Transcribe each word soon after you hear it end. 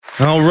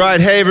All right.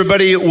 Hey,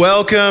 everybody.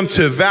 Welcome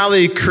to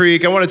Valley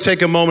Creek. I want to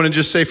take a moment and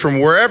just say from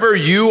wherever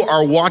you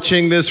are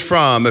watching this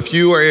from, if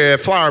you are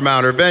at Flower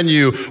Mound or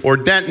Venue or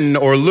Denton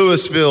or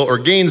Louisville or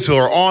Gainesville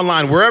or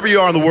online, wherever you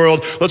are in the world,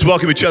 let's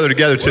welcome each other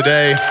together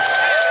today.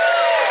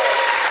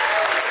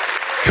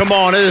 Come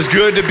on, it is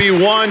good to be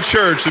one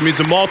church that meets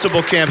in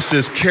multiple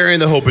campuses carrying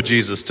the hope of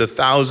Jesus to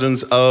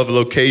thousands of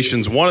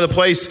locations. One of the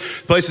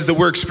places that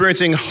we're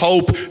experiencing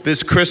hope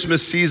this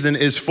Christmas season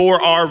is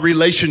for our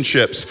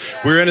relationships.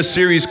 We're in a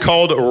series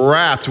called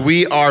Wrapped.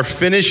 We are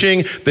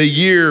finishing the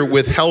year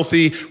with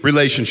healthy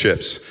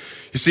relationships.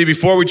 You see,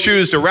 before we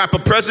choose to wrap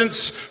up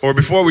presents, or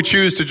before we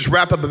choose to just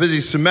wrap up a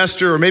busy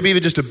semester, or maybe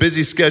even just a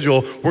busy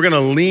schedule, we're going to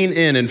lean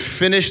in and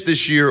finish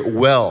this year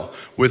well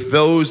with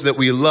those that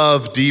we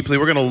love deeply.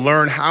 We're going to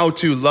learn how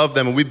to love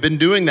them, and we've been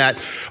doing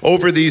that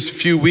over these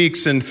few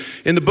weeks. And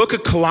in the book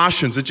of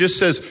Colossians, it just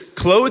says,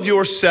 clothe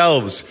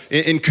yourselves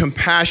in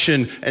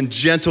compassion and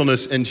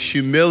gentleness and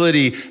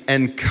humility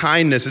and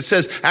kindness. It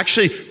says,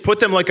 actually put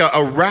them like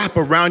a wrap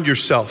around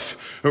yourself.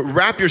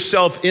 Wrap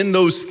yourself in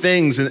those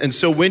things. And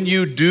so when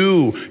you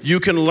do, you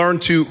can learn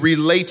to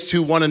relate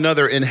to one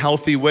another in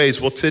healthy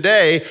ways. Well,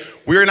 today,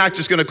 we're not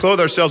just going to clothe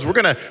ourselves. We're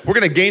going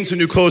to gain some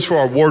new clothes for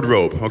our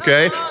wardrobe,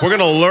 okay? We're going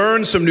to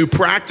learn some new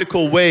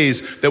practical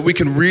ways that we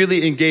can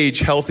really engage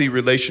healthy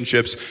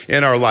relationships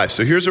in our life.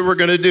 So here's what we're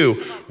going to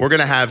do. We're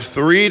going to have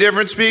 3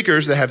 different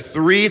speakers that have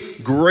 3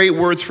 great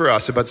words for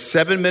us, about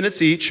 7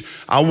 minutes each.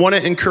 I want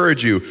to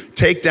encourage you,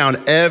 take down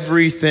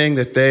everything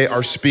that they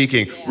are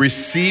speaking.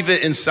 Receive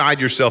it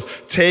inside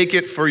yourself. Take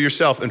it for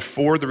yourself and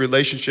for the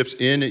relationships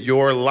in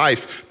your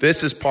life.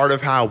 This is part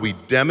of how we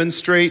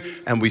demonstrate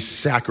and we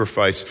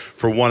sacrifice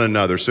for one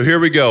another. So here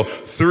we go.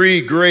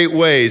 3 great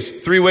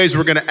ways. 3 ways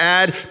we're going to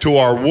add to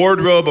our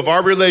wardrobe of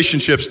our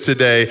relationships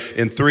today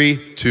in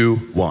 3, 2,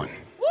 1.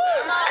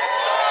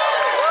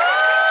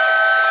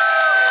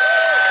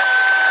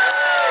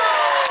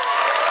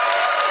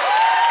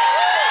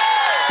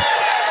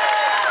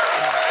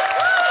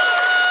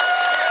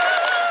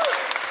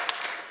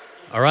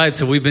 All right,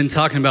 so we've been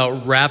talking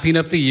about wrapping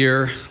up the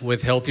year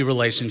with healthy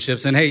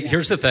relationships. And hey,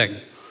 here's the thing.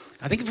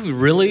 I think if we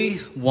really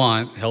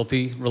want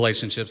healthy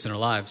relationships in our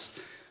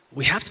lives,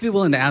 we have to be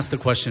willing to ask the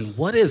question,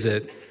 what is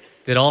it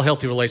that all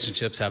healthy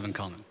relationships have in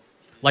common?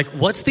 Like,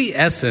 what's the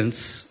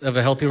essence of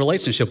a healthy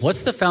relationship?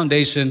 What's the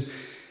foundation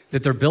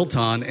that they're built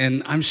on?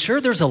 And I'm sure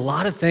there's a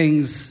lot of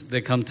things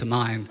that come to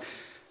mind,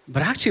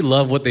 but I actually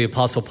love what the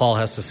Apostle Paul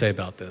has to say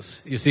about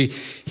this. You see,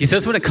 he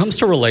says when it comes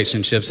to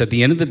relationships, at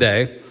the end of the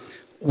day,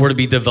 we're to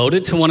be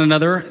devoted to one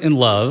another in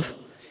love,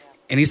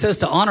 and he says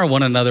to honor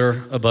one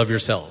another above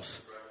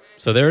yourselves.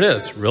 So there it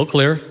is, real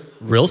clear,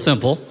 real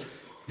simple.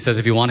 He says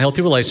if you want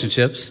healthy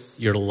relationships,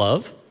 you're to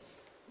love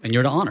and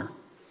you're to honor.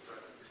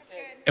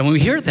 And when we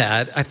hear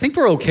that, I think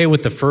we're okay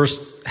with the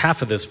first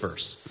half of this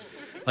verse.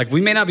 Like,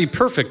 we may not be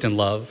perfect in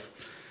love,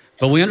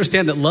 but we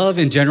understand that love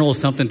in general is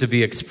something to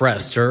be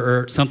expressed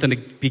or something to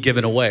be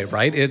given away,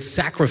 right? It's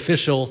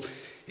sacrificial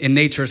in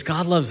nature. As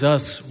God loves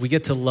us, we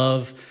get to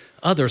love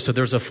others. So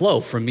there's a flow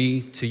from me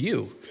to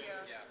you.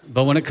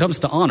 But when it comes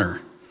to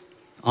honor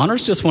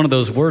is just one of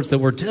those words that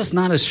we're just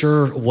not as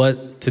sure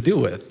what to do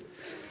with.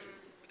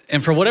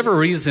 And for whatever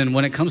reason,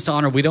 when it comes to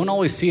honor, we don't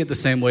always see it the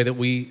same way that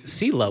we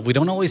see love. We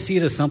don't always see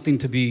it as something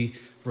to be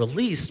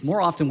released.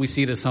 More often, we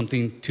see it as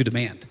something to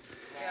demand.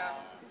 Yeah.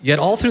 Yet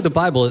all through the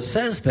Bible, it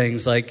says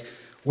things like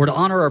we're to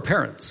honor our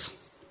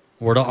parents.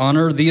 We're to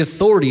honor the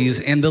authorities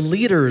and the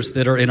leaders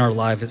that are in our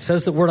life. It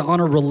says that we're to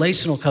honor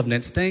relational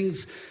covenants,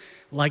 things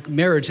like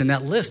marriage, and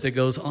that list, it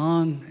goes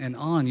on and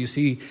on. You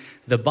see,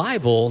 the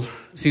Bible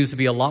seems to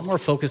be a lot more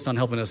focused on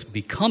helping us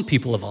become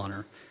people of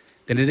honor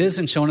than it is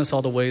in showing us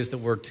all the ways that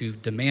we're to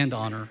demand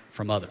honor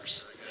from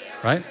others,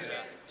 right?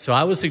 So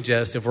I would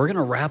suggest if we're going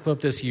to wrap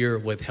up this year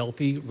with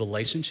healthy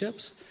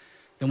relationships,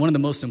 then one of the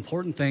most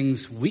important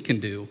things we can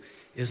do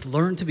is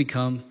learn to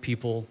become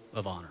people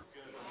of honor,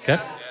 okay?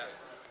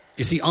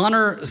 You see,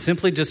 honor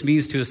simply just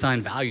means to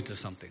assign value to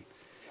something.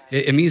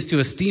 It means to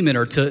esteem it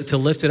or to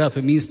lift it up.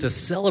 It means to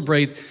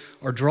celebrate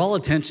or draw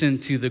attention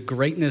to the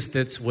greatness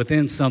that's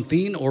within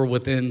something or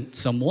within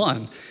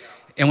someone.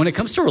 And when it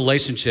comes to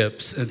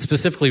relationships, and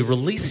specifically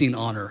releasing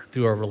honor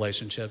through our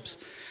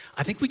relationships,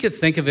 I think we could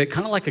think of it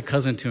kind of like a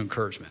cousin to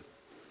encouragement.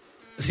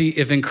 See,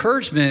 if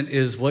encouragement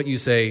is what you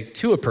say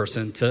to a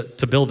person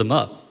to build them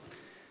up,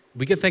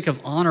 we could think of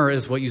honor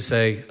as what you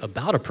say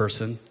about a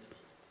person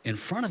in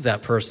front of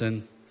that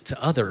person to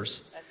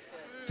others,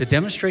 to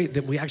demonstrate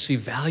that we actually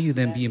value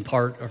them being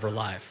part of our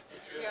life.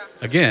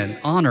 Again,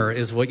 honor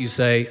is what you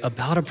say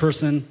about a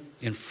person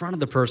in front of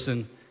the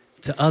person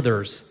to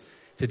others,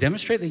 to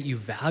demonstrate that you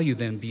value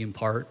them being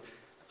part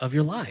of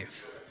your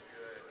life.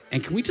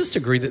 And can we just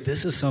agree that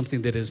this is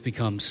something that has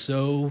become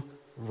so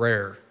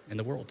rare in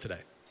the world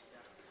today?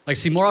 Like,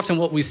 see, more often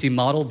what we see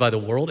modeled by the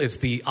world, it's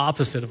the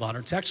opposite of honor.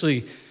 It's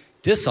actually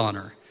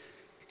dishonor.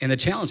 And the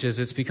challenge is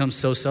it's become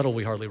so subtle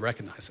we hardly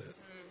recognize it.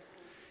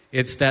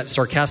 It's that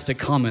sarcastic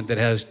comment that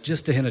has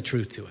just a hint of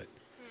truth to it.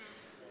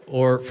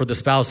 Or for the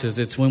spouses,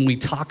 it's when we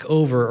talk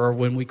over or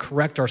when we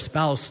correct our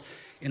spouse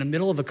in the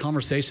middle of a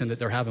conversation that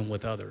they're having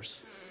with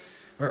others.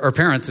 Or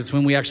parents, it's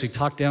when we actually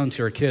talk down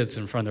to our kids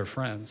in front of their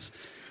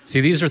friends.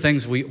 See, these are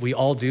things we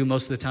all do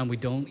most of the time. We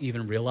don't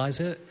even realize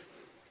it.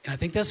 And I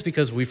think that's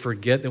because we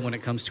forget that when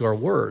it comes to our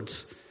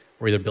words,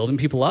 we're either building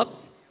people up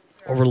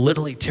or we're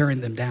literally tearing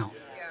them down,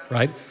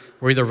 right?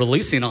 We're either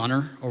releasing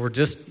honor or we're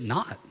just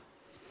not.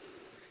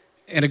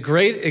 And a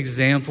great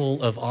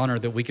example of honor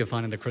that we can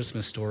find in the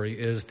Christmas story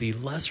is the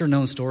lesser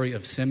known story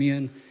of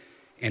Simeon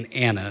and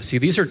Anna. See,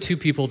 these are two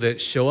people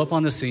that show up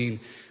on the scene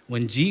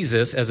when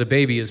Jesus, as a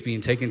baby, is being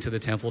taken to the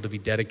temple to be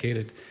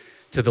dedicated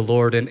to the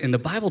Lord. And the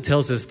Bible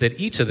tells us that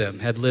each of them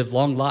had lived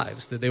long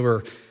lives, that they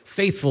were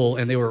faithful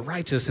and they were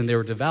righteous and they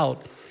were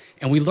devout.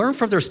 And we learn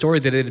from their story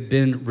that it had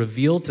been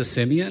revealed to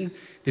Simeon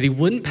that he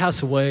wouldn't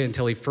pass away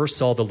until he first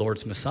saw the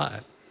Lord's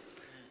Messiah.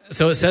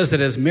 So it says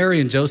that as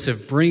Mary and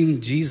Joseph bring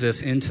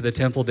Jesus into the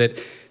temple, that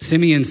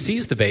Simeon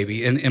sees the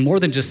baby, and more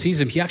than just sees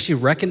him, he actually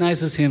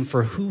recognizes him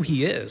for who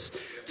he is.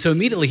 So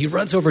immediately he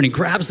runs over and he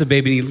grabs the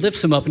baby and he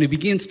lifts him up and he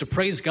begins to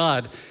praise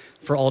God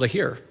for all to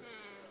hear.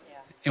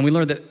 And we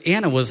learned that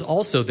Anna was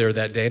also there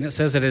that day. And it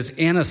says that as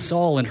Anna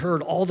saw and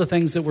heard all the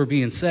things that were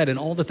being said and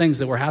all the things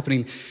that were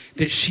happening,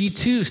 that she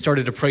too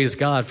started to praise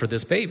God for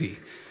this baby.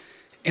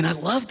 And I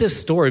love this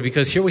story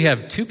because here we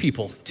have two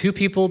people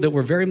that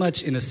were very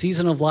much in a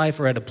season of life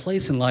or at a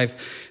place in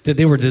life that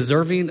they were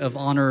deserving of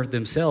honor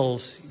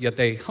themselves, yet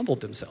they humbled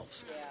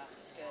themselves. Yeah,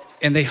 that's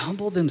good. And they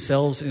humbled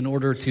themselves in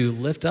order to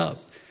lift up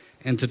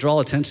and to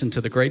draw attention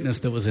to the greatness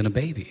that was in a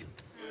baby.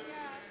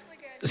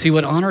 See,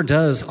 what honor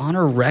does,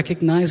 honor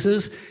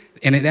recognizes,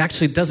 and it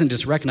actually doesn't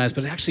just recognize,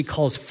 but it actually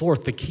calls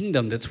forth the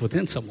kingdom that's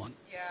within someone.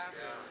 Yeah.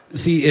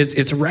 See,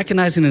 it's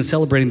recognizing and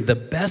celebrating the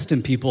best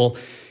in people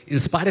in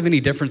spite of any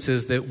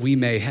differences that we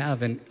may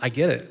have. And I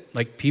get it.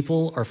 Like,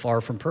 people are far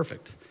from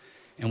perfect.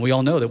 And we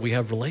all know that we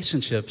have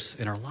relationships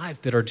in our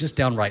life that are just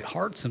downright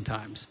hard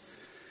sometimes.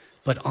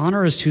 But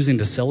honor is choosing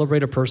to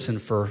celebrate a person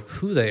for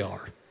who they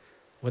are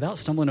without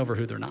stumbling over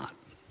who they're not.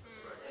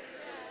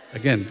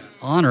 Again,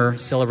 honor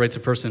celebrates a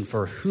person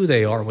for who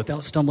they are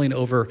without stumbling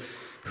over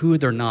who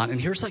they're not.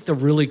 And here's like the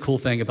really cool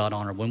thing about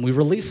honor. When we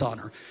release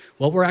honor,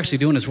 what we're actually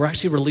doing is we're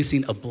actually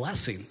releasing a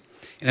blessing.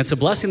 And it's a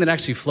blessing that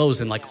actually flows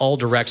in like all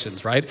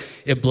directions,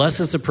 right? It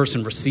blesses the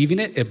person receiving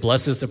it. It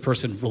blesses the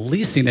person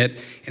releasing it.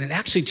 And it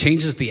actually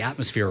changes the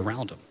atmosphere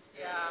around them.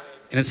 Yeah.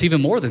 And it's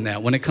even more than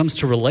that. When it comes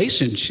to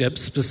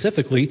relationships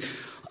specifically,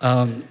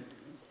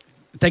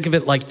 think of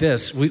it like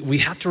this. We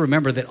have to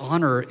remember that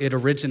honor, it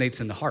originates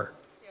in the heart.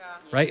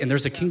 Right? And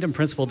there's a kingdom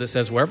principle that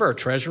says wherever our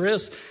treasure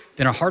is,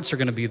 then our hearts are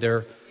going to be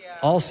there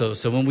also.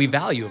 So when we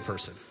value a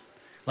person,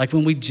 like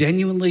when we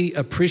genuinely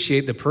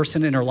appreciate the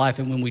person in our life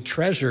and when we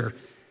treasure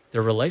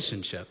their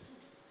relationship,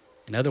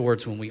 in other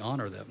words, when we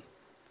honor them,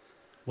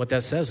 what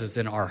that says is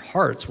then our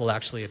hearts will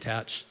actually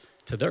attach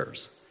to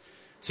theirs.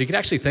 So you can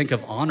actually think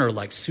of honor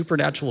like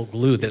supernatural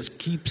glue that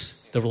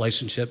keeps the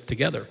relationship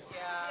together. Yeah,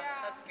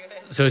 that's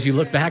good. So as you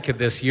look back at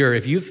this year,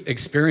 if you've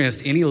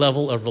experienced any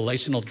level of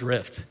relational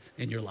drift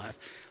in your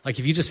life, like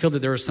if you just feel that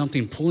there is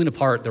something pulling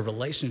apart the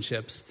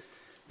relationships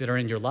that are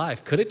in your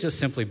life, could it just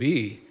simply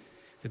be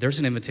that there's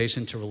an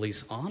invitation to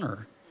release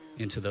honor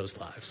into those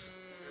lives?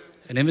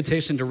 An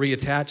invitation to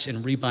reattach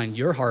and rebind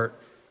your heart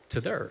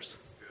to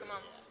theirs.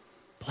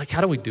 But like,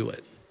 how do we do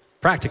it?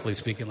 Practically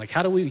speaking, like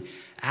how do we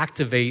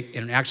activate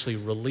and actually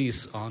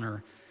release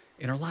honor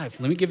in our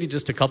life? Let me give you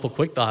just a couple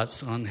quick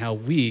thoughts on how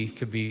we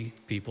could be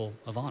people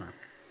of honor.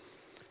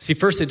 See,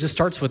 first, it just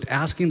starts with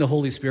asking the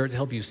Holy Spirit to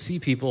help you see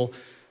people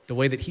the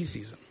way that he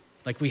sees them.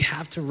 Like, we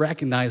have to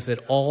recognize that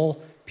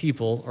all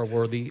people are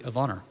worthy of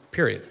honor,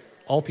 period.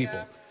 All people.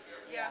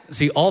 Yeah.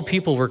 See, all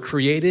people were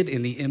created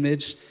in the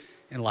image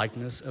and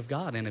likeness of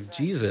God. And if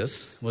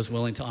Jesus was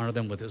willing to honor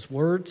them with his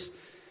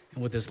words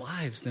and with his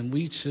lives, then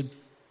we should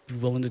be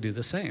willing to do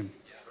the same.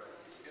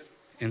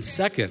 And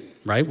second,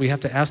 right, we have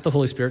to ask the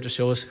Holy Spirit to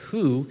show us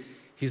who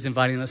he's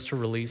inviting us to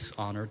release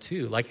honor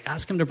to. Like,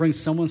 ask him to bring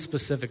someone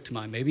specific to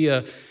mind. Maybe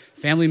a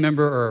family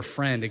member or a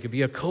friend. It could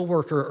be a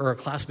coworker or a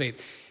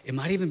classmate. It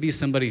might even be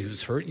somebody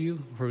who's hurt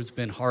you, who's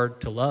been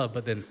hard to love.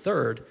 But then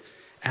third,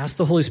 ask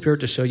the Holy Spirit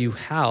to show you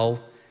how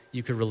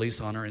you could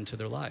release honor into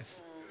their life.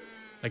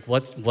 Like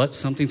what's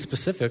something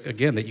specific,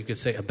 again, that you could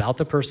say about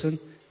the person,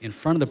 in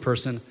front of the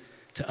person,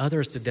 to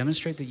others to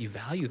demonstrate that you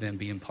value them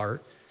being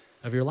part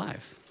of your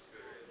life.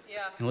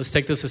 Yeah. And let's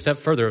take this a step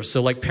further.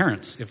 So like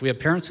parents, if we have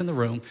parents in the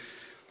room,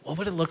 what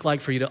would it look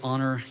like for you to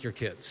honor your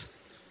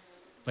kids?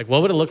 Like,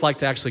 what would it look like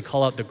to actually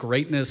call out the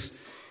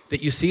greatness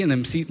that you see in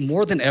them? See,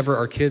 more than ever,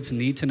 our kids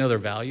need to know they're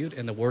valued.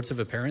 And the words of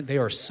a parent, they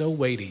are so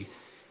weighty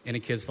in a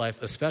kid's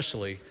life,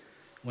 especially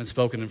when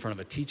spoken in front of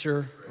a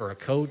teacher or a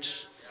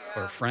coach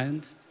or a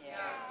friend. Yeah.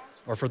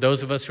 Or for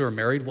those of us who are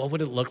married, what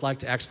would it look like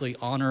to actually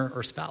honor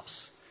our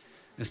spouse?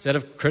 Instead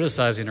of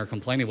criticizing or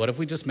complaining, what if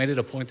we just made it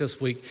a point this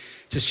week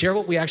to share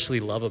what we actually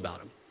love about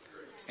them?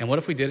 And what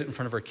if we did it in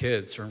front of our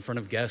kids or in front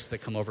of guests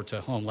that come over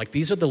to home? Like,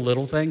 these are the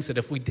little things that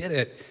if we did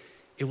it,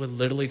 it would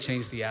literally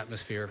change the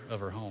atmosphere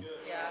of our home.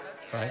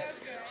 Yeah, right?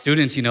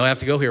 Students, have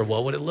to go here.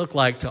 What would it look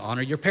like to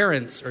honor your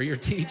parents or your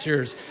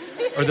teachers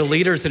or the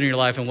leaders in your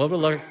life? And what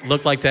would it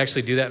look like to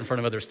actually do that in front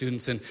of other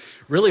students? And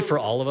really for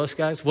all of us,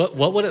 guys, what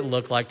would it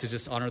look like to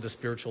just honor the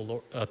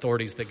spiritual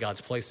authorities that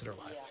God's placed in our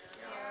life?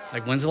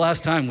 Like, when's the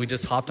last time we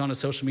just hopped onto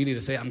social media to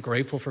say, I'm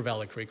grateful for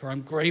Valley Creek, or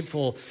I'm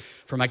grateful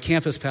for my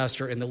campus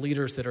pastor and the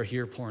leaders that are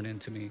here pouring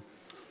into me?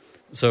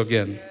 So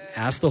again,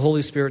 ask the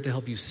Holy Spirit to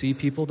help you see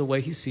people the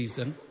way he sees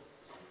them.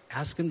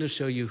 Ask him to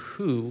show you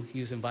who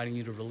he's inviting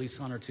you to release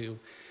honor to,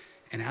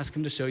 and ask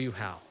him to show you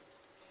how.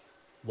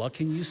 What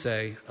can you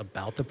say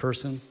about the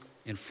person,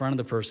 in front of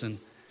the person,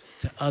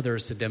 to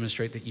others to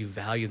demonstrate that you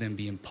value them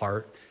being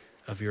part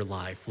of your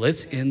life?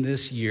 Let's end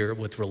this year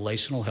with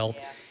relational health,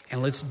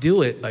 and let's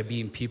do it by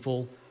being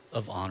people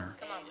of honor.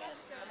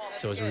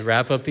 So as we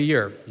wrap up the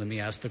year, let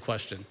me ask the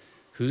question,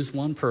 who's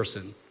one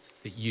person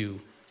that you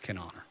can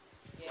honor?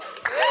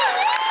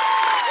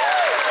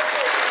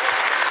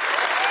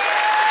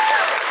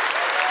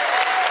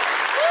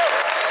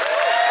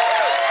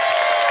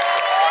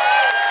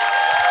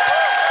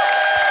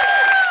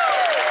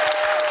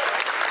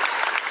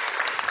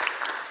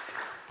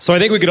 So I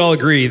think we could all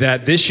agree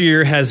that this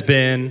year has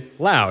been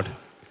loud.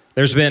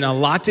 There's been a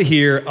lot to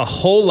hear, a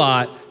whole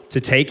lot to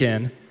take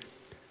in.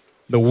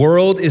 The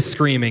world is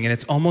screaming, and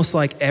it's almost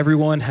like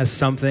everyone has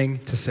something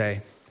to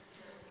say.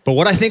 But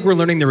what I think we're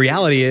learning the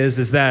reality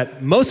is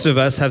that most of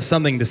us have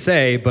something to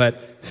say,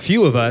 but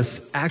few of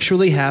us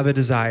actually have a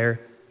desire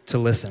to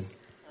listen.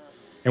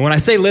 And when I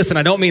say listen,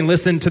 I don't mean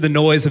listen to the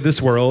noise of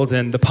this world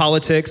and the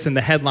politics and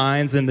the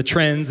headlines and the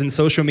trends and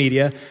social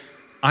media.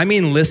 I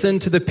mean, listen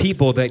to the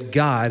people that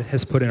God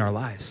has put in our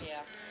lives. Yeah.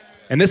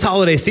 And this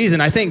holiday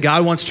season, I think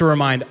God wants to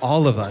remind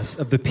all of us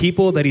of the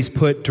people that he's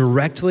put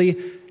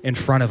directly in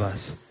front of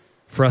us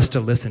for us to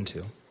listen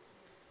to.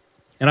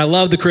 And I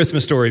love the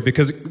Christmas story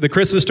because the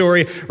Christmas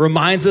story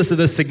reminds us of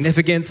the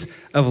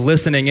significance of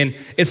listening. And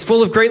it's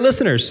full of great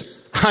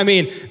listeners. I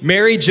mean,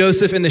 Mary,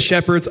 Joseph, and the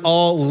shepherds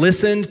all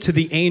listened to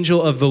the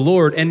angel of the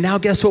Lord. And now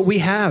guess what we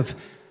have?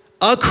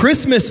 A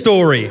Christmas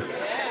story.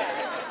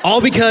 All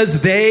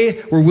because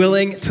they were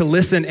willing to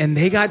listen, and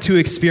they got to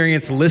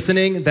experience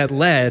listening that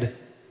led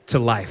to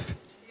life.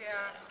 Yeah.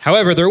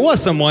 However, there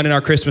was someone in our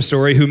Christmas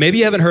story who maybe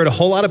you haven't heard a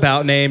whole lot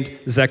about named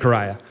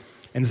Zechariah.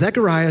 And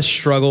Zechariah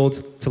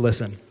struggled to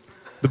listen.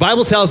 The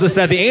Bible tells us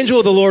that the angel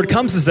of the Lord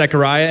comes to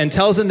Zechariah and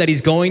tells him that he's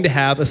going to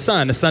have a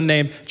son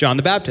named John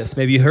the Baptist.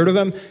 Maybe you heard of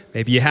him,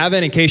 maybe you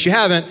haven't. In case you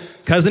haven't,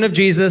 cousin of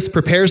Jesus,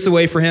 prepares the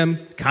way for him,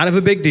 kind of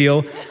a big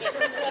deal.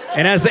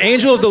 And as the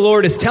angel of the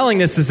Lord is telling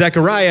this to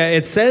Zechariah,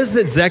 it says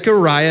that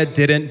Zechariah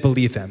didn't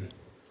believe him.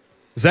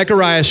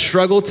 Zechariah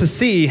struggled to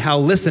see how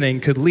listening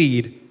could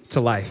lead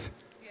to life.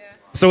 Yeah.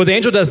 So what the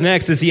angel does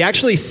next is he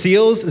actually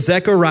seals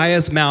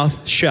Zechariah's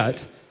mouth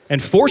shut and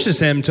forces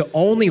him to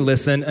only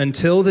listen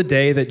until the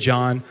day that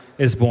John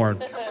is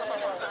born.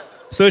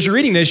 So as you're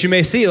reading this, you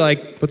may see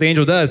like what the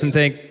angel does and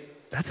think,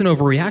 that's an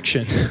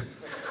overreaction.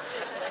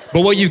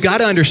 But what you've got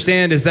to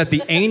understand is that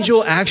the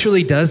angel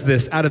actually does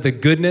this out of the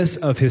goodness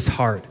of his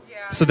heart,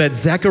 so that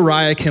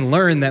Zechariah can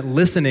learn that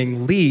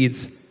listening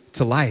leads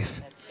to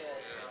life.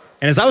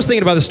 And as I was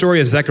thinking about the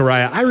story of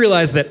Zechariah, I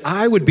realized that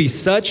I would be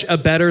such a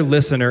better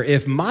listener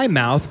if my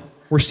mouth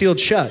were sealed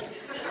shut.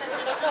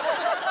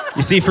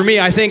 You see, for me,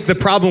 I think the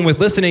problem with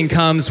listening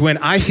comes when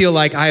I feel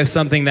like I have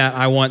something that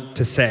I want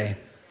to say.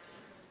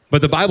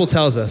 But the Bible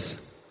tells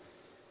us,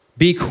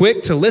 be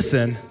quick to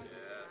listen,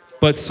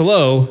 but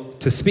slow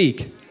to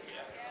speak.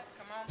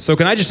 So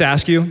can I just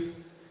ask you,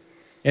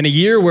 in a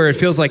year where it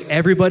feels like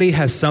everybody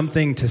has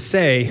something to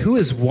say, who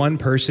is one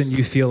person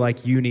you feel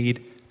like you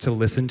need to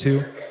listen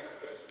to?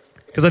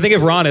 Because I think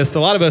if we're honest, a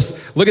lot of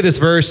us look at this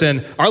verse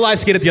and our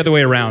lives get it the other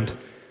way around.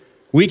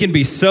 We can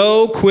be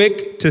so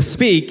quick to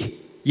speak,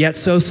 yet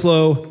so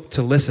slow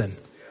to listen.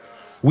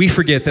 We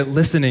forget that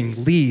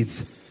listening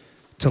leads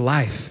to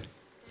life.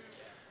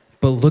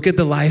 But look at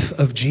the life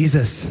of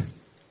Jesus.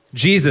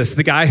 Jesus,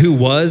 the guy who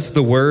was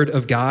the Word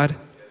of God.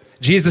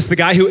 Jesus, the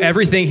guy who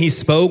everything he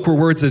spoke were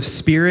words of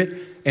spirit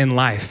and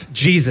life.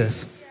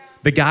 Jesus,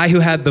 the guy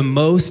who had the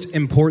most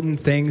important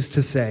things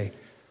to say,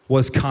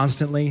 was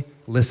constantly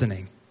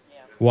listening.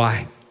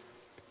 Why?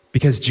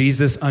 Because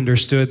Jesus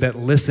understood that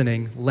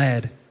listening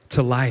led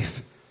to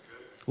life.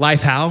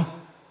 Life how?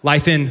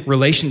 Life in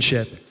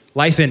relationship,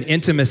 life in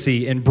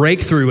intimacy and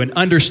breakthrough and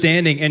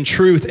understanding and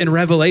truth and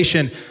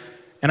revelation.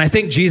 And I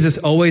think Jesus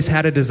always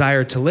had a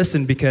desire to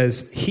listen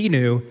because he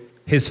knew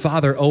his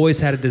Father always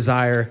had a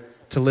desire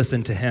to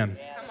listen to him.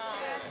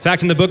 In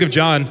fact, in the book of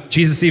John,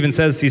 Jesus even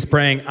says he's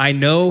praying, I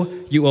know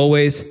you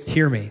always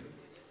hear me.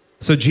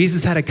 So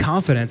Jesus had a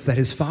confidence that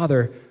his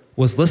Father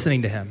was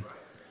listening to him.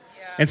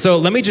 And so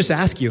let me just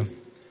ask you,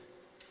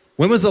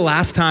 when was the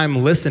last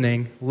time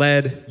listening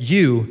led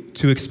you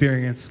to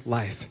experience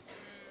life?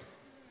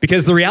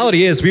 Because the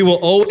reality is we will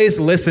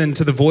always listen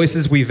to the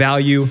voices we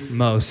value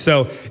most.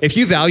 So if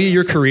you value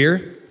your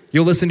career,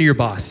 you'll listen to your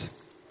boss.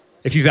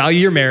 If you value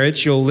your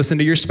marriage, you'll listen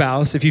to your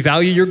spouse. If you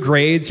value your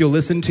grades, you'll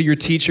listen to your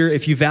teacher.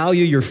 If you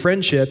value your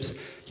friendships,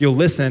 you'll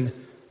listen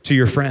to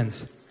your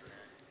friends.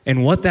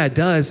 And what that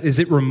does is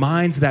it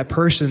reminds that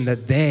person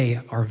that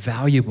they are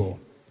valuable.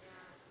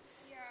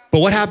 But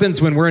what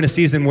happens when we're in a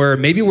season where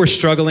maybe we're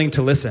struggling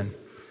to listen?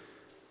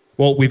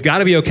 Well, we've got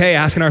to be okay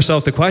asking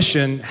ourselves the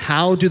question,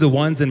 how do the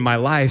ones in my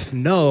life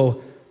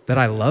know that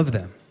I love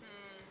them?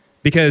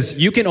 Because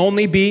you can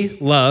only be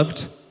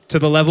loved to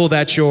the level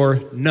that you're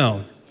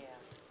known.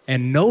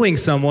 And knowing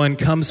someone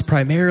comes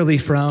primarily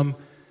from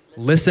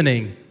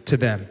listening to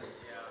them.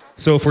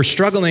 So if we're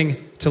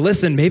struggling to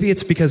listen, maybe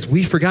it's because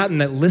we've forgotten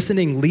that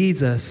listening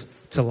leads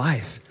us to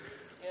life.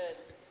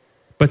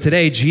 But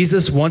today,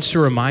 Jesus wants to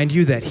remind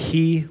you that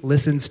he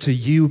listens to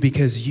you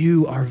because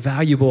you are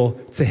valuable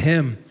to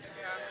him.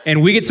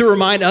 And we get to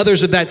remind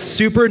others of that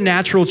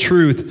supernatural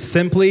truth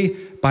simply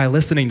by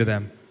listening to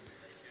them.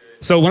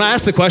 So when I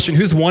ask the question,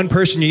 who's one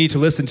person you need to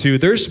listen to,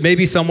 there's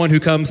maybe someone who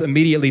comes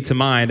immediately to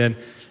mind. And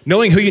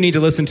knowing who you need to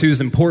listen to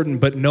is important,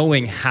 but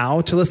knowing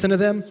how to listen to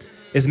them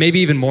is maybe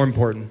even more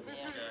important.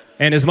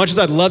 And as much as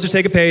I'd love to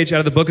take a page out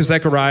of the book of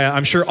Zechariah,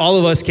 I'm sure all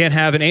of us can't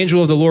have an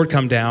angel of the Lord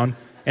come down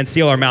and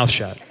seal our mouth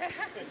shut.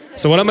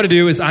 So what I'm going to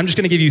do is I'm just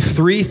going to give you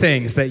 3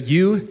 things that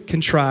you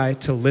can try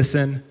to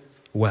listen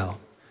well.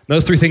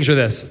 Those 3 things are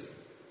this: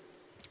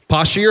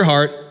 posture your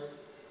heart,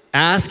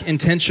 ask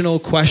intentional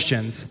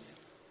questions,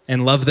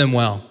 and love them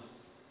well.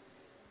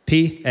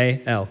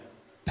 P-A-L,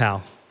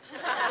 pal.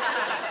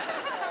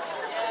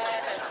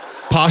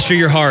 Posture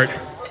your heart.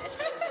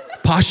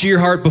 Posture your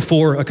heart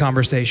before a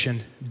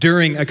conversation,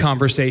 during a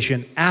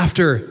conversation,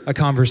 after a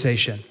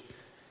conversation.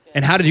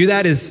 And how to do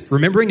that is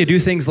remembering to do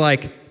things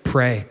like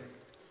pray.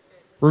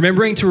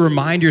 Remembering to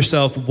remind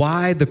yourself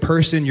why the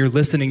person you're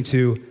listening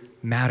to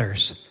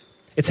matters.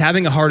 It's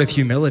having a heart of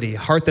humility, a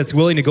heart that's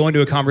willing to go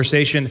into a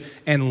conversation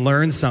and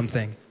learn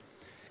something.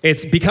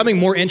 It's becoming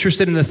more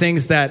interested in the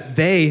things that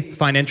they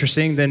find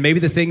interesting than maybe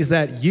the things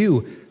that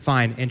you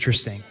find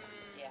interesting.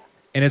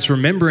 And it's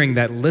remembering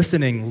that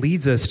listening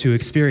leads us to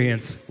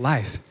experience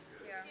life.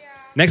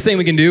 Next thing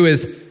we can do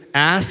is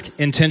ask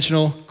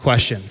intentional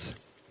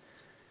questions.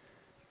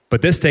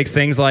 But this takes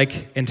things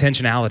like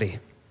intentionality,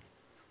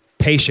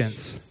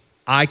 patience,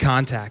 eye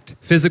contact,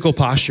 physical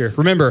posture.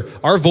 Remember,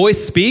 our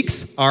voice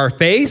speaks, our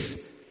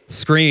face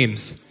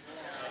screams.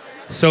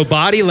 So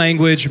body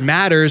language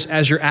matters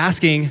as you're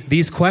asking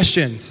these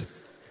questions.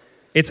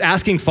 It's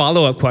asking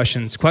follow-up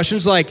questions.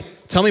 Questions like,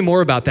 tell me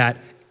more about that.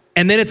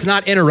 And then it's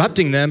not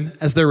interrupting them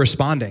as they're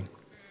responding.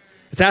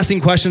 It's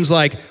asking questions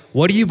like,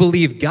 what do you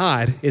believe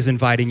God is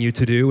inviting you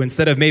to do,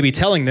 instead of maybe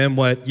telling them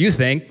what you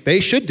think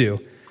they should do.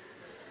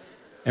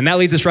 And that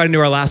leads us right into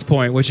our last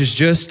point, which is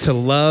just to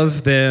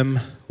love them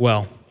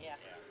well.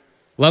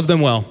 Love them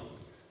well.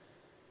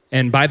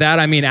 And by that,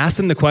 I mean ask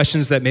them the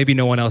questions that maybe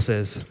no one else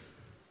is.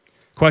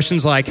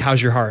 Questions like,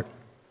 how's your heart?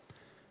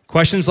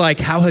 Questions like,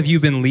 how have you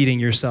been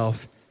leading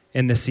yourself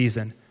in this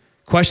season?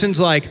 Questions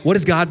like, what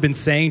has God been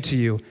saying to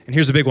you? And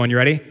here's a big one, you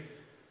ready?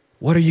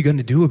 What are you going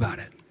to do about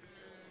it?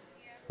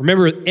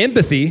 Remember,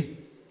 empathy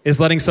is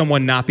letting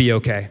someone not be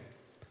okay.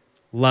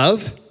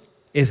 Love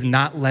is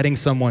not letting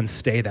someone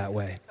stay that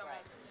way.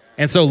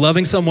 And so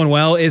loving someone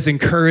well is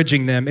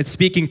encouraging them. It's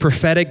speaking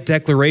prophetic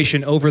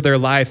declaration over their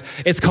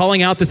life. It's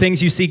calling out the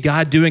things you see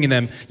God doing in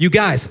them. You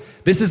guys,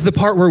 this is the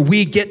part where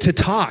we get to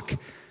talk.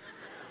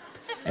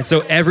 And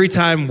so every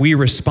time we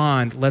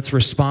respond, let's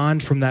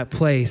respond from that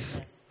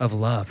place of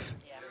love.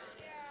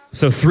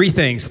 So 3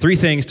 things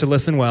to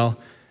listen well,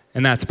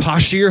 and that's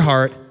posture your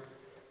heart,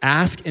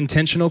 ask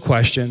intentional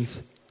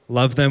questions,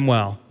 love them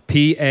well.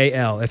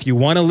 P-A-L. If you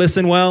want to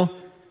listen well,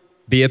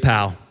 be a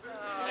pal.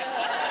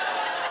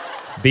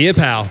 Be a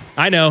pal.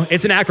 I know,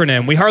 it's an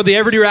acronym. We hardly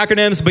ever do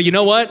acronyms, but you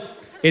know what?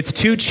 It's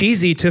too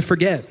cheesy to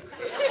forget.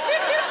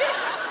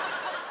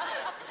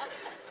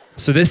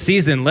 So this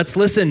season, let's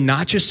listen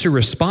not just to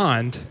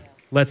respond,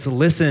 let's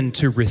listen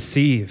to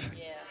receive.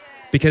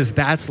 Because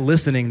that's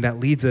listening that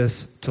leads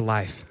us to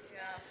life.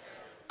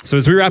 So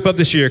as we wrap up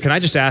this year, can I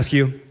just ask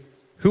you,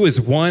 who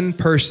is one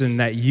person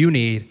that you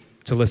need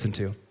to listen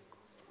to?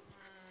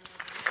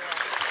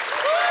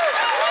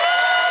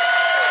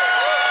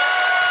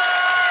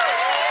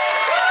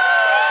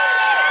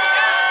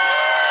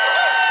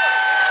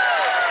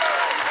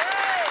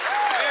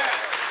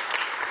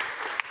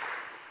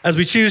 As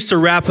we choose to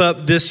wrap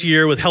up this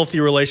year with healthy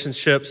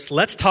relationships,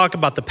 let's talk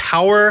about the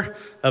power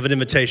of an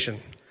invitation.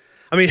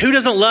 I mean, who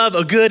doesn't love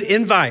a good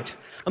invite?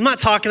 I'm not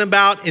talking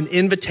about an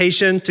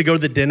invitation to go to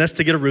the dentist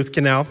to get a root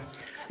canal.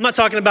 I'm not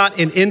talking about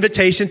an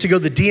invitation to go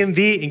to the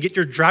DMV and get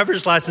your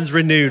driver's license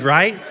renewed,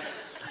 right?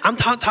 I'm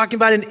talking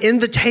about an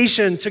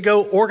invitation to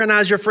go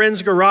organize your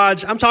friend's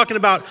garage. I'm talking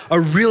about a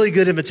really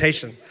good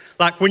invitation.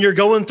 Like when you're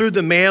going through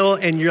the mail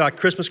and you're like,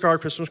 Christmas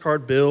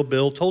card,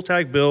 bill, toll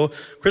tag, bill,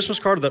 Christmas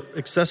card of the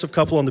excessive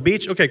couple on the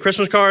beach. Okay,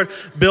 Christmas card,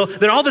 bill.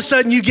 Then all of a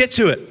sudden you get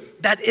to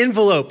it, that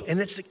envelope. And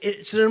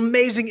it's an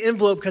amazing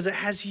envelope because it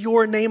has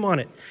your name on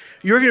it.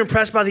 You're even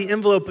impressed by the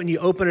envelope and you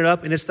open it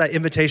up and it's that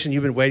invitation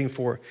you've been waiting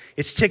for.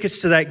 It's tickets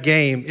to that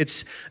game.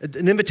 It's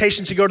an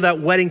invitation to go to that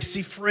wedding, to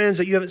see friends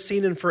that you haven't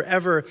seen in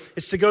forever.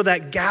 It's to go to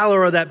that gala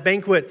or that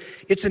banquet.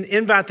 It's an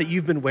invite that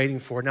you've been waiting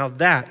for. Now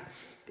that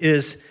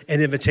is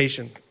an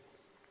invitation.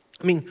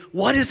 I mean,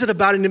 what is it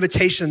about an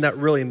invitation that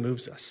really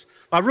moves us?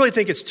 Well, I really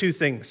think it's two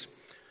things.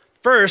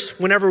 First,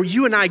 whenever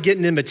you and I get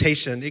an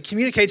invitation, it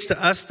communicates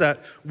to us that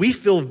we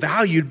feel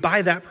valued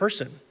by that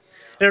person.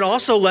 And it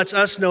also lets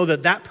us know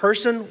that that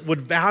person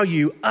would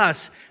value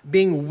us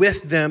being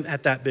with them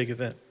at that big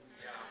event.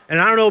 And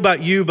I don't know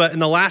about you, but in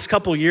the last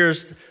couple of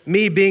years,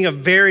 me being a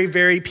very,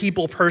 very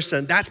people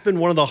person, that's been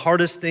one of the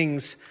hardest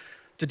things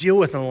to deal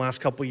with in the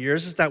last couple of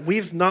years, is that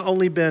we've not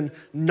only been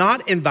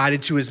not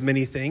invited to as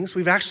many things,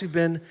 we've actually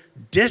been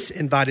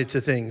disinvited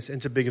to things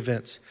and to big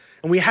events.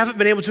 And we haven't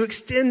been able to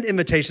extend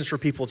invitations for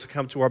people to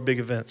come to our big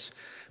events.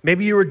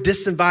 Maybe you were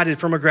disinvited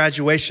from a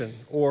graduation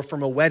or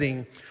from a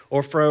wedding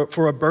or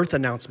for a birth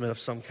announcement of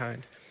some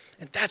kind.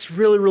 And that's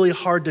really, really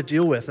hard to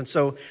deal with. And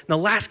so in the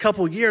last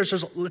couple of years,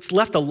 it's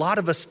left a lot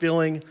of us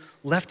feeling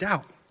left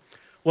out.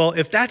 Well,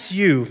 if that's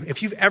you,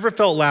 if you've ever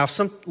felt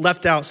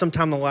left out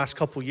sometime in the last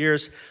couple of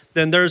years,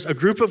 then there's a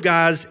group of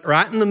guys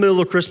right in the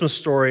middle of Christmas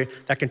story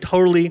that can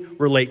totally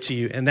relate to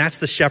you, and that's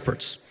the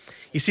shepherds.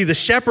 You see, the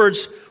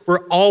shepherds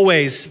were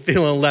always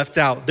feeling left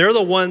out. They're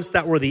the ones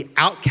that were the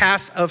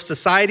outcasts of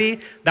society.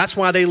 That's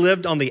why they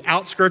lived on the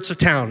outskirts of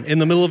town, in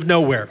the middle of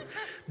nowhere.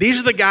 These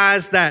are the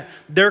guys that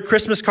their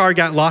Christmas card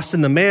got lost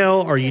in the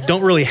mail, or you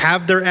don't really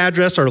have their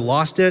address or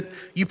lost it.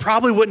 You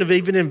probably wouldn't have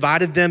even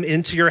invited them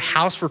into your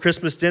house for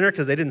Christmas dinner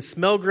because they didn't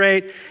smell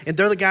great. And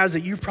they're the guys that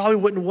you probably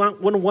wouldn't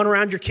want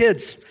around your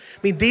kids. I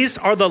mean, these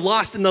are the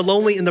lost and the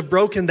lonely and the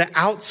broken, the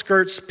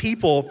outskirts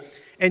people.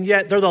 And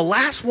yet they're the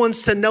last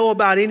ones to know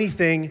about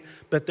anything,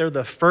 but they're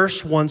the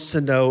first ones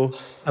to know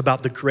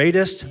about the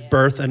greatest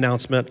birth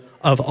announcement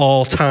of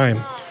all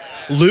time.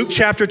 Luke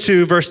chapter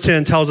 2, verse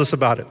 10 tells us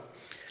about it.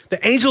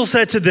 The angel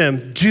said to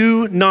them,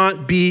 "Do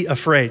not be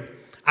afraid.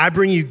 I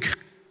bring you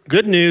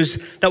good news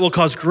that will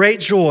cause great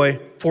joy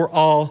for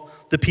all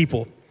the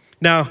people."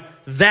 Now,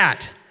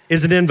 that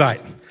is an invite.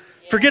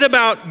 Forget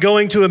about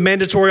going to a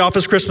mandatory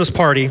office Christmas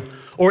party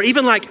or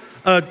even like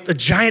a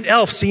giant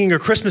elf singing a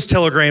Christmas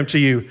telegram to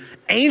you.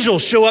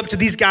 Angels show up to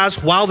these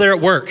guys while they're at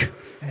work.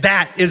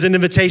 That is an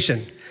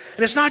invitation.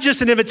 And it's not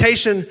just an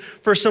invitation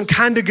for some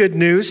kind of good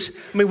news.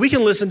 I mean, we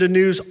can listen to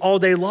news all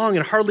day long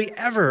and hardly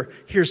ever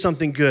hear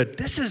something good.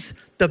 This is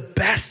the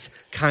best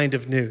kind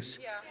of news.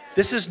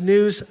 This is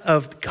news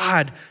of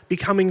God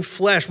becoming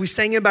flesh. We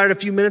sang about it a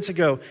few minutes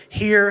ago.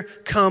 Here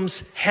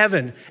comes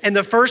heaven. And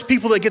the first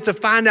people that get to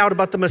find out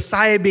about the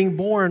Messiah being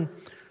born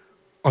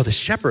are the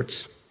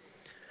shepherds.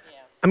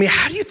 I mean,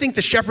 how do you think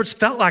the shepherds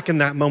felt like in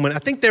that moment? I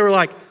think they were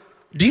like,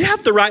 do you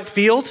have the right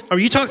field? Are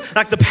you talking,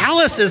 like the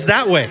palace is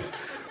that way,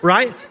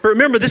 right? But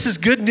remember, this is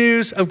good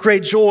news of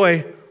great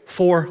joy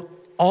for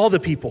all the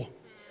people.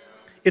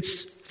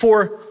 It's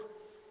for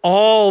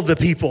all the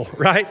people,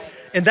 right?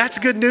 And that's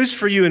good news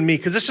for you and me,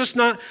 because it's just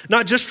not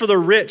just for the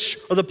rich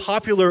or the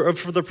popular or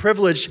for the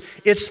privileged.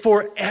 It's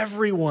for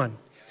everyone.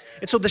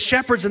 And so the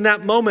shepherds in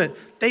that moment,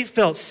 they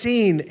felt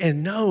seen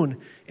and known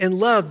and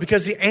loved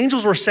because the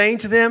angels were saying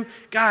to them,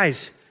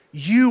 guys,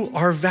 you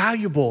are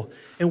valuable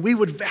and we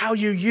would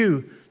value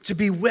you to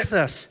be with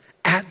us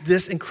at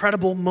this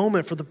incredible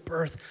moment for the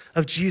birth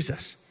of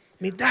Jesus.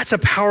 I mean, that's a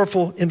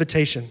powerful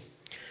invitation.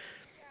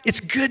 It's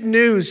good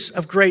news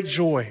of great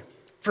joy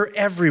for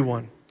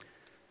everyone.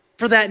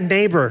 For that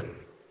neighbor.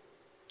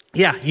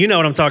 Yeah, you know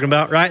what I'm talking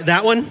about, right?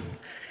 That one.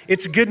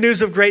 It's good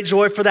news of great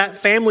joy for that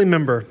family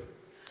member.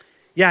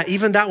 Yeah,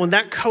 even that one,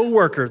 that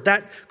coworker,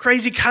 that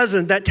crazy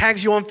cousin that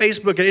tags you on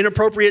Facebook at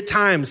inappropriate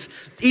times.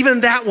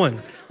 Even that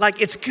one.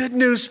 Like, it's good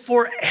news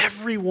for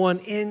everyone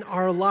in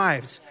our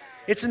lives.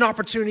 It's an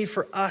opportunity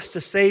for us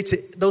to say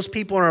to those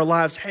people in our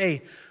lives,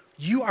 hey,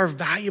 you are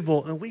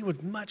valuable and we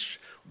would much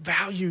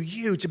value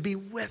you to be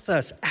with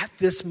us at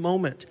this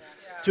moment,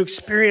 to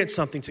experience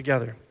something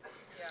together.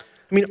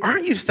 I mean,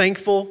 aren't you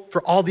thankful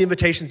for all the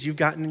invitations you've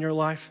gotten in your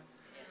life?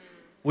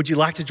 Would you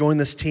like to join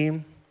this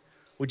team?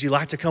 Would you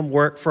like to come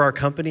work for our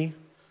company?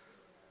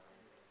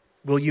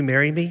 Will you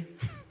marry me?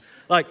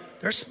 Like,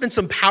 there's been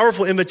some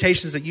powerful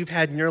invitations that you've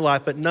had in your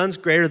life, but none's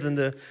greater than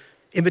the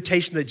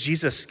invitation that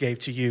Jesus gave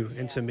to you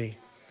and to me.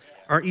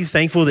 Aren't you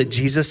thankful that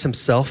Jesus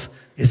himself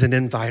is an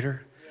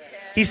inviter?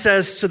 He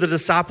says to the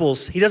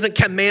disciples, he doesn't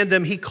command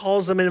them, he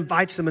calls them and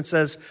invites them and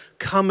says,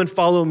 come and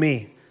follow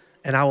me,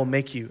 and I will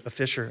make you a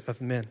fisher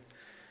of men.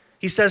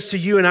 He says to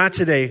you and I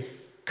today,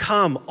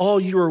 come, all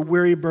you are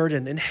weary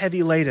burdened and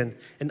heavy laden,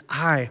 and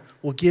I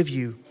will give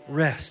you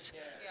rest.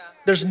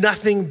 There's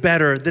nothing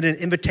better than an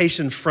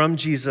invitation from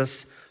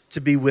Jesus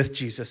to be with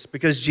Jesus,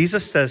 because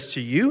Jesus says to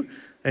you,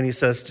 and he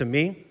says to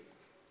me,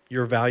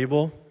 you're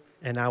valuable,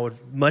 and I would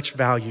much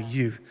value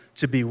you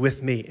to be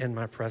with me in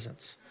my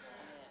presence.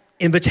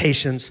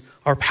 Invitations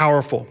are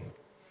powerful.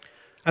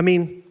 I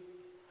mean,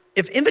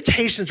 if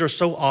invitations are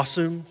so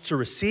awesome to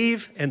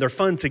receive and they're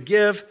fun to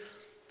give,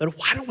 then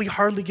why don't we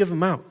hardly give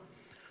them out?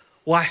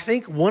 Well, I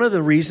think one of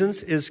the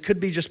reasons could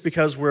be just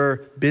because we're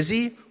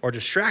busy or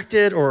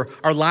distracted or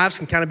our lives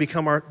can kind of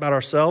become about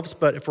ourselves.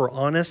 But if we're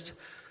honest,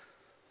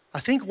 I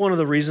think one of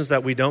the reasons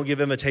that we don't give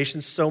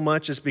invitations so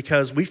much is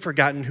because we've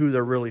forgotten who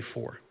they're really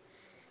for.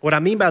 What I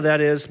mean by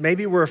that is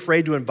maybe we're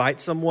afraid to invite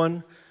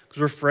someone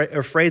because we're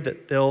afraid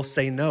that they'll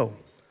say no,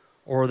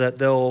 or that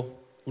they'll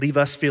leave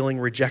us feeling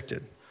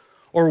rejected.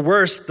 Or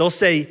worse, they'll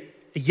say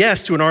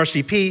yes to an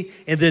RSVP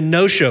and then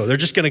no show. They're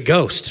just going to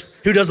ghost.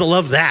 Who doesn't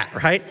love that,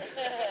 right?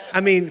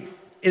 I mean,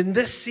 in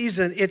this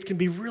season, it can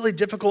be really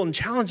difficult and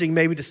challenging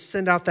maybe to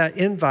send out that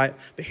invite.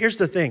 But here's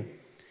the thing.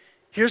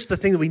 Here's the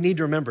thing that we need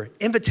to remember.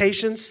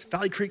 Invitations,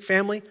 Valley Creek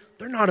family,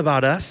 they're not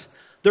about us.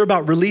 They're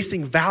about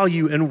releasing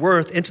value and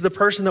worth into the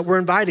person that we're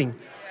inviting.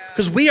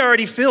 Because we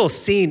already feel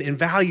seen and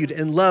valued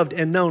and loved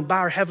and known by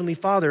our Heavenly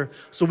Father,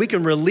 so we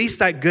can release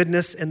that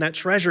goodness and that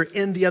treasure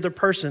in the other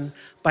person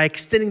by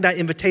extending that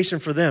invitation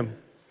for them.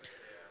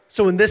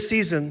 So in this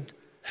season,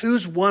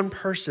 who's one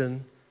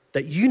person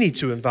that you need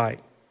to invite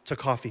to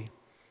coffee,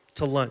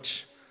 to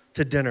lunch,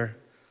 to dinner,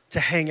 to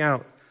hang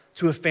out,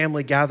 to a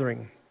family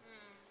gathering?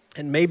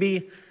 And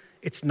maybe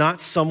it's not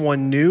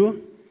someone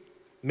new.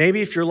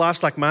 Maybe if your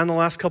life's like mine the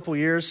last couple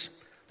years,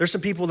 there's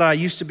some people that I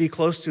used to be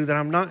close to that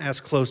I'm not as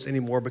close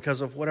anymore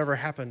because of whatever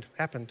happened.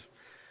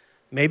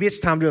 Maybe it's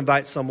time to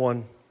invite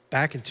someone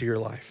back into your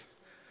life.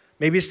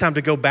 Maybe it's time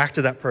to go back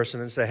to that person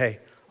and say, hey,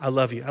 I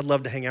love you. I'd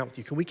love to hang out with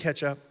you. Can we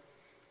catch up?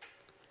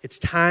 It's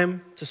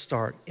time to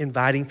start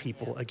inviting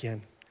people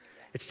again.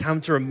 It's time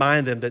to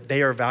remind them that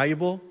they are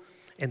valuable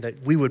and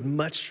that we would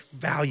much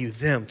value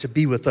them to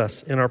be with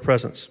us in our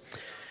presence.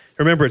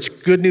 Remember, it's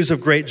good news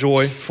of great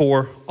joy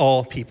for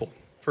all people,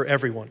 for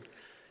everyone.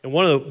 And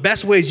one of the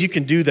best ways you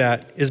can do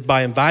that is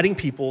by inviting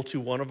people to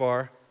one of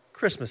our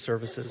Christmas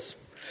services.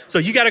 So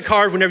you got a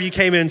card whenever you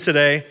came in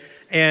today,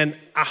 and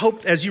I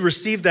hope as you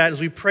received that, as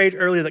we prayed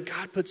earlier, that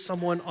God put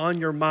someone on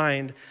your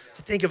mind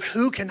to think of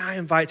who can I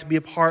invite to be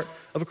a part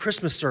of a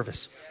Christmas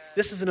service.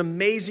 This is an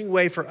amazing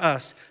way for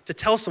us to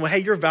tell someone, hey,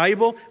 you're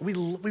valuable. We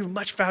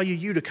much value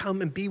you to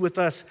come and be with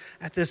us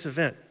at this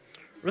event.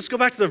 Let's go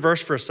back to the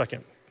verse for a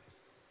second.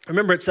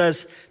 Remember, it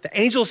says, the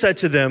angel said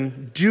to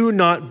them, do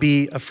not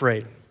be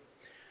afraid.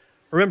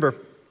 Remember,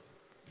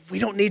 we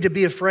don't need to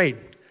be afraid.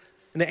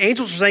 And the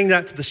angels are saying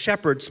that to the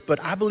shepherds,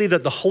 but I believe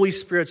that the Holy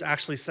Spirit's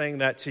actually saying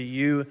that to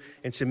you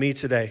and to me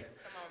today.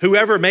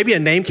 Whoever, maybe a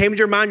name came to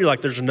your mind, you're like,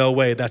 there's no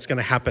way that's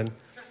gonna happen.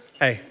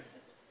 Hey,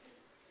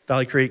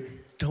 Valley Creek,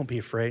 don't be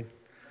afraid.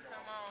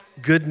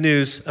 Good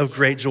news of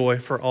great joy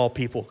for all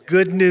people.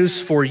 Good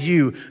news for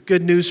you,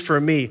 good news for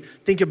me.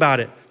 Think about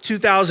it.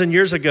 2,000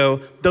 years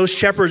ago, those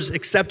shepherds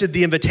accepted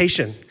the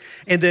invitation.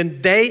 And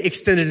then they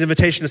extended an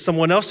invitation to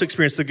someone else to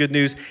experience the good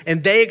news.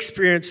 And they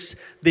experienced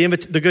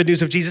the good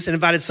news of Jesus and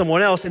invited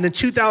someone else. And then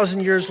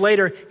 2,000 years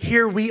later,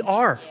 here we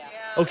are,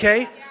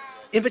 okay?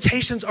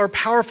 Invitations are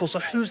powerful. So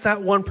who's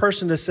that one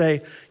person to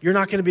say, you're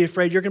not gonna be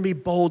afraid, you're gonna be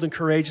bold and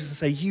courageous and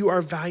say, you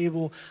are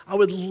valuable. I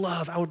would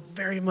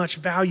very much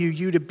value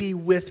you to be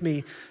with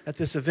me at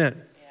this event.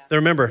 Now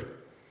remember,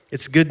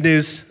 it's good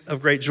news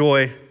of great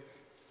joy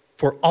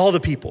for all the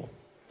people,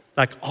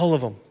 like all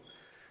of them.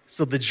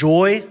 So the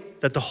joy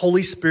that the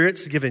Holy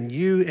Spirit's given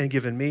you and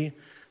given me,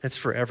 it's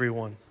for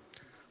everyone.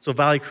 So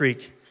Valley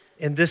Creek,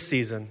 in this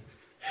season,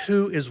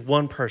 who is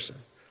one person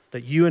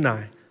that you and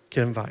I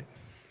can invite?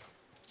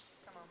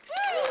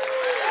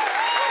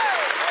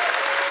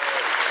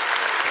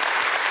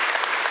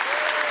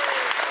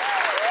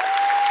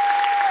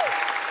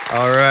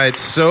 All right,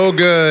 so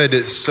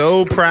good,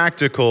 so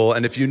practical.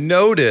 And if you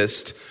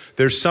noticed,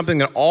 there's something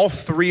that all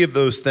three of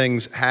those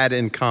things had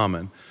in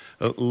common.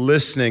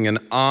 Listening and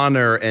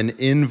honor and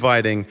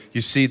inviting,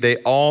 you see, they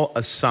all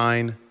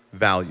assign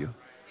value.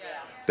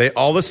 They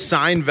all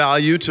assign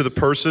value to the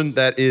person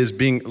that is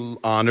being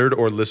honored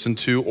or listened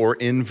to or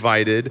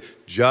invited,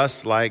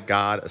 just like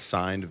God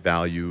assigned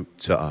value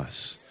to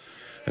us.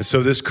 And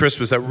so this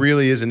Christmas, that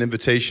really is an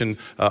invitation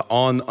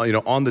on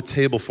the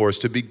table for us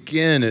to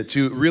begin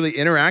to really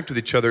interact with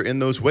each other in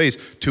those ways,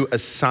 to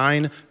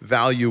assign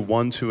value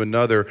one to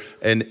another.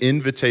 An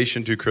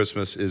invitation to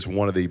Christmas is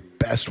one of the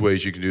best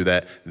ways you can do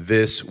that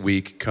this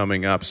week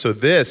coming up. So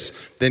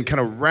this then kind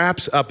of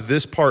wraps up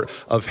this part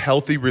of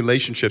healthy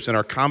relationships and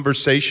our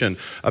conversation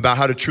about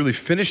how to truly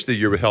finish the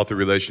year with healthy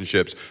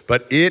relationships.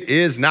 But it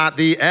is not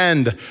the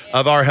end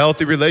of our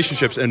healthy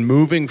relationships, and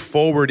moving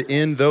forward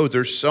in those,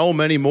 there's so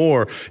many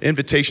more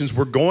invitations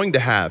we're going to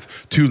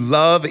have to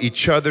love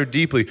each other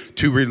deeply,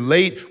 to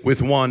relate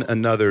with one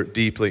another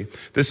deeply.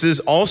 This is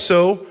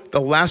also the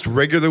last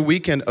regular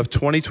weekend of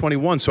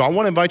 2021. So I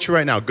want to invite you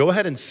right now, go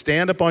ahead and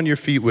stand up on your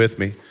feet with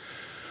me.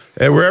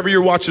 And wherever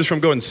you're watching this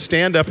from, go ahead and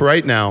stand up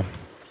right now.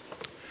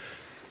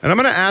 And I'm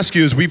going to ask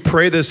you, as we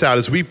pray this out,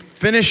 as we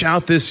finish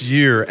out this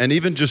year and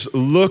even just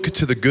look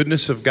to the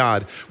goodness of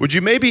God, would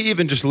you maybe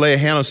even just lay a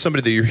hand on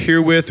somebody that you're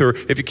here with, or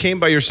if you came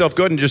by yourself,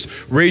 go ahead and just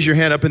raise your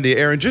hand up in the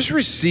air and just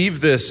receive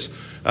this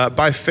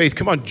by faith.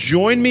 Come on,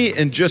 join me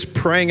in just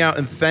praying out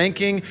and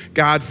thanking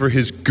God for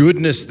his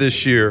goodness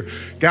this year.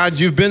 God,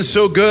 you've been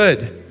so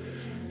good.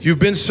 You've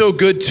been so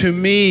good to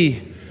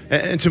me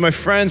and to my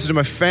friends and to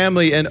my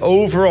family. And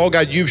overall,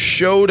 God, you've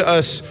showed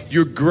us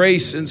your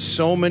grace in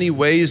so many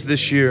ways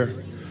this year.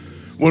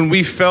 when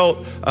we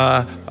felt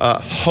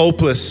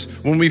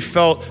hopeless, when we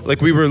felt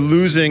like we were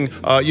losing,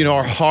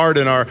 our heart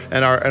and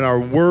our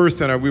worth,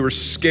 and we were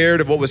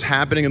scared of what was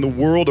happening in the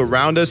world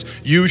around us,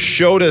 you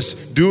showed us,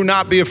 do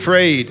not be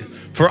afraid,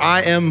 for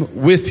I am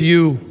with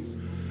you.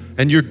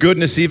 And your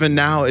goodness even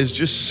now is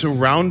just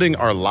surrounding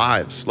our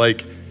lives.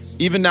 Like,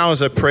 even now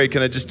as I pray,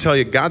 can I just tell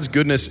you, God's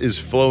goodness is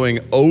flowing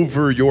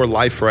over your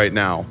life right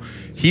now.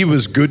 He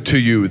was good to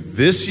you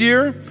this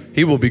year.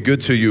 He will be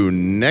good to you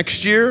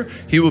next year.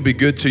 He will be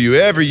good to you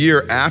every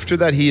year after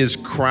that. He is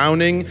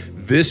crowning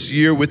this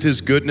year with his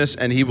goodness,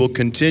 and he will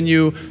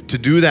continue to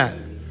do that.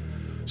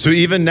 So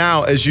even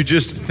now, as you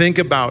just think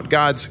about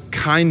God's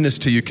kindness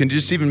to you, can you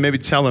just even maybe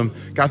tell him,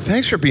 God,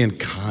 thanks for being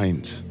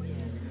kind.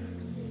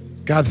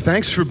 God,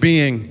 thanks for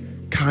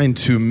being kind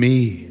to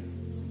me.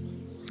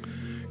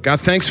 God,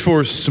 thanks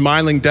for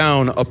smiling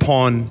down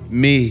upon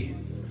me.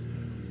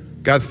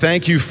 God,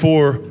 thank you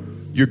for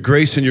your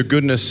grace and your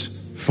goodness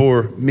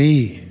for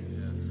me.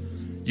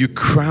 You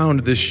crowned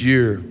this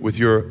year with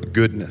your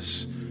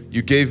goodness.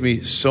 You gave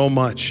me so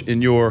much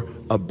in your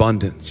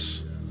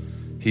abundance.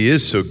 He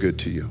is so good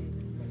to you.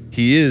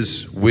 He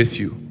is with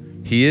you.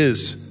 He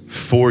is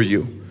for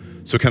you.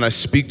 So can I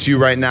speak to you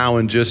right now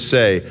and just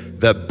say,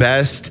 the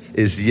best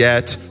is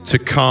yet to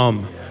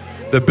come.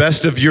 The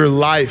best of your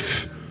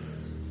life.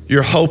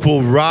 Your hope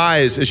will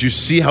rise as you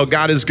see how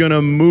God is going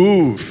to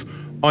move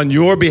on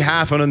your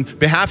behalf and on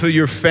behalf of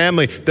your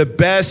family. The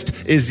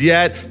best is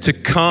yet to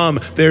come.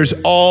 There's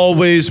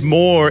always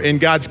more in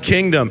God's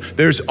kingdom.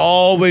 There's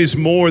always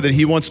more that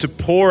he wants to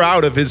pour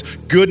out of his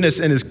goodness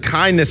and his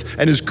kindness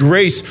and his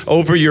grace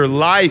over your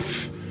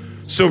life.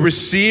 So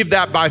receive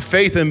that by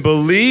faith and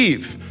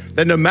believe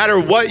that no matter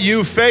what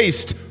you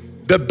faced,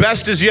 the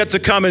best is yet to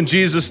come in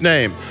Jesus'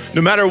 name.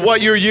 No matter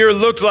what your year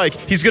looked like,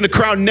 he's going to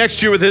crown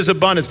next year with his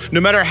abundance.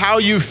 No matter how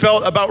you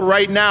felt about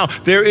right now,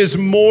 there is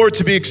more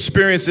to be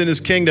experienced in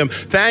his kingdom.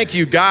 Thank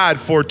you, God,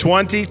 for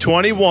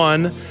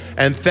 2021,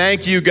 and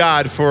thank you,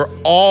 God, for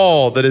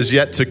all that is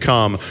yet to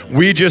come.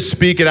 We just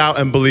speak it out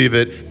and believe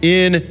it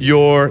in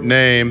your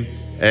name.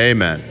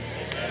 Amen.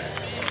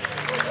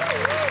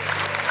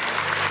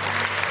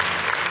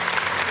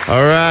 All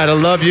right, I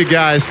love you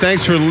guys.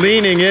 Thanks for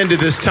leaning into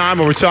this time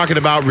where we're talking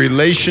about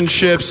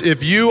relationships.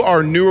 If you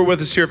are newer with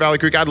us here at Valley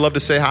Creek, I'd love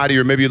to say hi to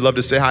you, or maybe you'd love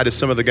to say hi to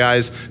some of the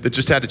guys that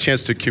just had a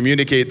chance to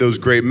communicate those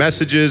great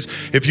messages.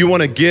 If you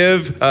want to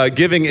give,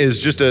 giving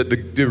is just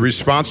the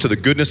response to the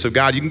goodness of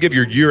God. You can give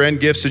your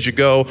year-end gifts as you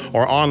go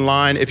or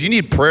online. If you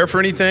need prayer for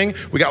anything,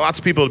 we got lots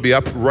of people to be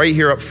up right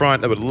here up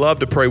front that would love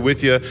to pray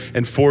with you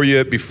and for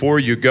you before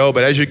you go.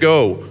 But as you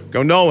go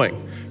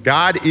knowing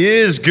God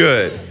is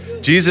good.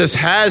 Jesus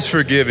has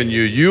forgiven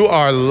you. You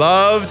are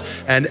loved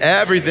and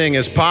everything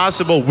is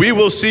possible. We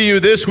will see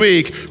you this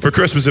week for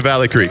Christmas at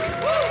Valley Creek.